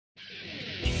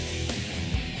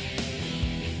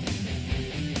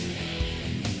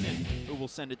will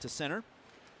send it to center.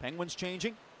 Penguins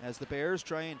changing as the Bears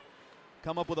try and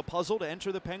come up with a puzzle to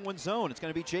enter the Penguin zone. It's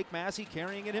going to be Jake Massey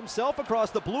carrying it himself across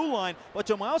the blue line, but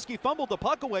Domowski fumbled the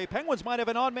puck away. Penguins might have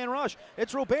an odd man rush.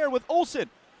 It's Robert with Olsen.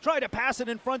 Tried to pass it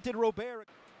in front, did Robert.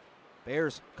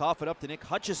 Bears cough it up to Nick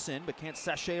Hutchison, but can't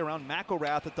sachet around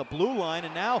McElrath at the blue line,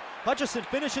 and now Hutchison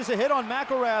finishes a hit on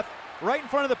McElrath right in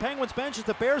front of the Penguins bench as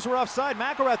the Bears were offside.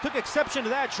 McElrath took exception to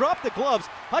that, dropped the gloves.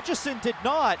 Hutchison did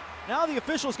not. Now the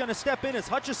official's going to step in as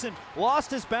Hutchison lost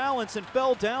his balance and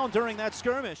fell down during that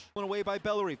skirmish. Away by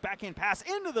Bellerive, backhand pass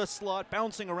into the slot,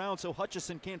 bouncing around so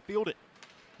Hutchison can't field it.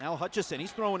 Now Hutchison,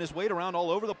 he's throwing his weight around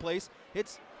all over the place.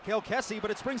 Hits Cale Kessie,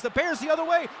 but it springs the Bears the other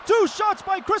way. 2 shots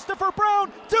by Christopher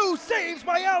Brown, 2 saves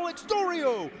by Alex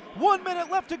Dorio. 1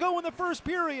 minute left to go in the first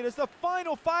period as the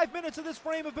final 5 minutes of this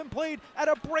frame have been played at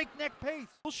a breakneck pace.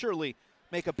 He'll surely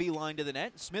make a beeline to the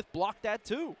net. Smith blocked that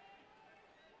too.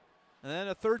 And then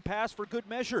a third pass for good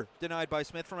measure, denied by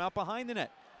Smith from out behind the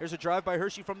net. Here's a drive by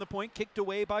Hershey from the point, kicked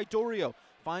away by Dorio.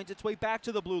 Finds its way back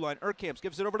to the blue line. Urkamps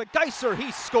gives it over to Geiser,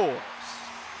 he scores.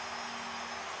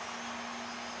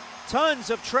 Tons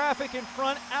of traffic in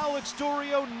front. Alex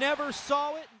Dorio never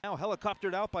saw it. Now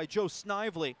helicoptered out by Joe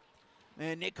Snively.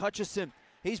 And Nick Hutchison,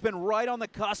 he's been right on the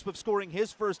cusp of scoring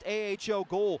his first AHL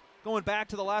goal. Going back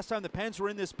to the last time the Pens were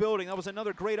in this building, that was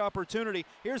another great opportunity.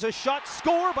 Here's a shot,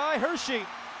 score by Hershey.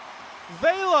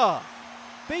 Vela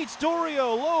beats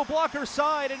Dorio, low blocker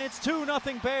side, and it's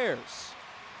 2-0 Bears.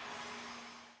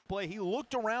 Play, he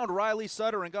looked around Riley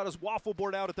Sutter and got his waffle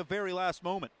board out at the very last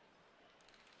moment.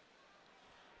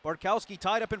 Bartkowski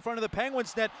tied up in front of the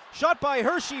Penguins net. Shot by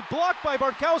Hershey, blocked by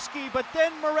Bartkowski, but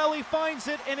then Morelli finds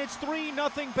it, and it's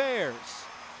 3-0 Bears.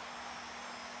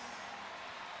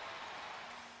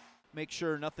 Make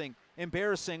sure nothing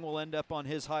embarrassing will end up on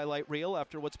his highlight reel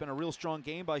after what's been a real strong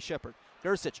game by Shepard.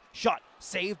 Gersic, shot,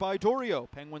 saved by Dorio.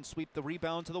 Penguins sweep the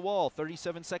rebound to the wall.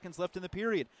 37 seconds left in the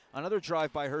period. Another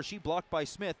drive by Hershey, blocked by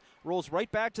Smith. Rolls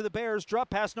right back to the Bears, drop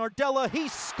past Nardella, he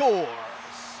scores!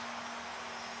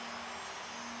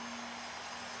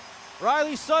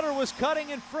 Riley Sutter was cutting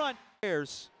in front.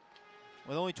 Bears,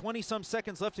 with only 20-some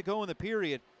seconds left to go in the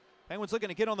period. Penguins looking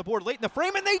to get on the board late in the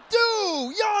frame, and they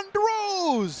do! Jan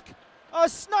Drozg! A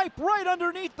snipe right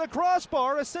underneath the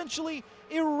crossbar, essentially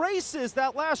erases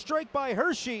that last strike by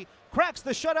Hershey, cracks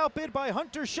the shutout bid by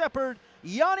Hunter Shepard.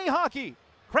 Yanni Hockey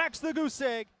cracks the goose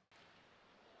egg.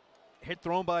 Hit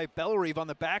thrown by Bellerive on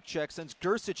the back check, sends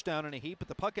Gersic down in a heap, but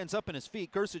the puck ends up in his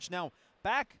feet. Gersic now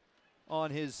back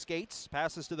on his skates,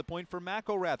 passes to the point for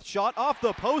McElrath. Shot off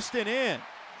the post and in.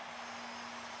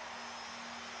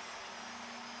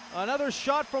 Another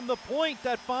shot from the point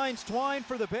that finds Twine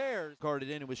for the Bears. Guarded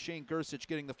in, it was Shane Gersic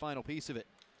getting the final piece of it.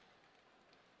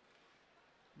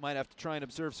 Might have to try and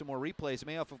observe some more replays. It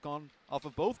may have gone off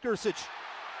of both Gersic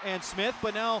and Smith,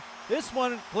 but now this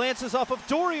one glances off of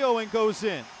Dorio and goes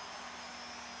in.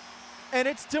 And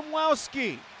it's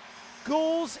Domowski.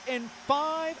 Goals in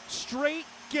 5 straight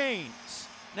games.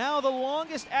 Now the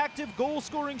longest active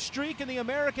goal-scoring streak in the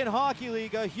American Hockey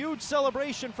League. A huge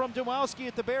celebration from Domowski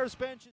at the Bears bench.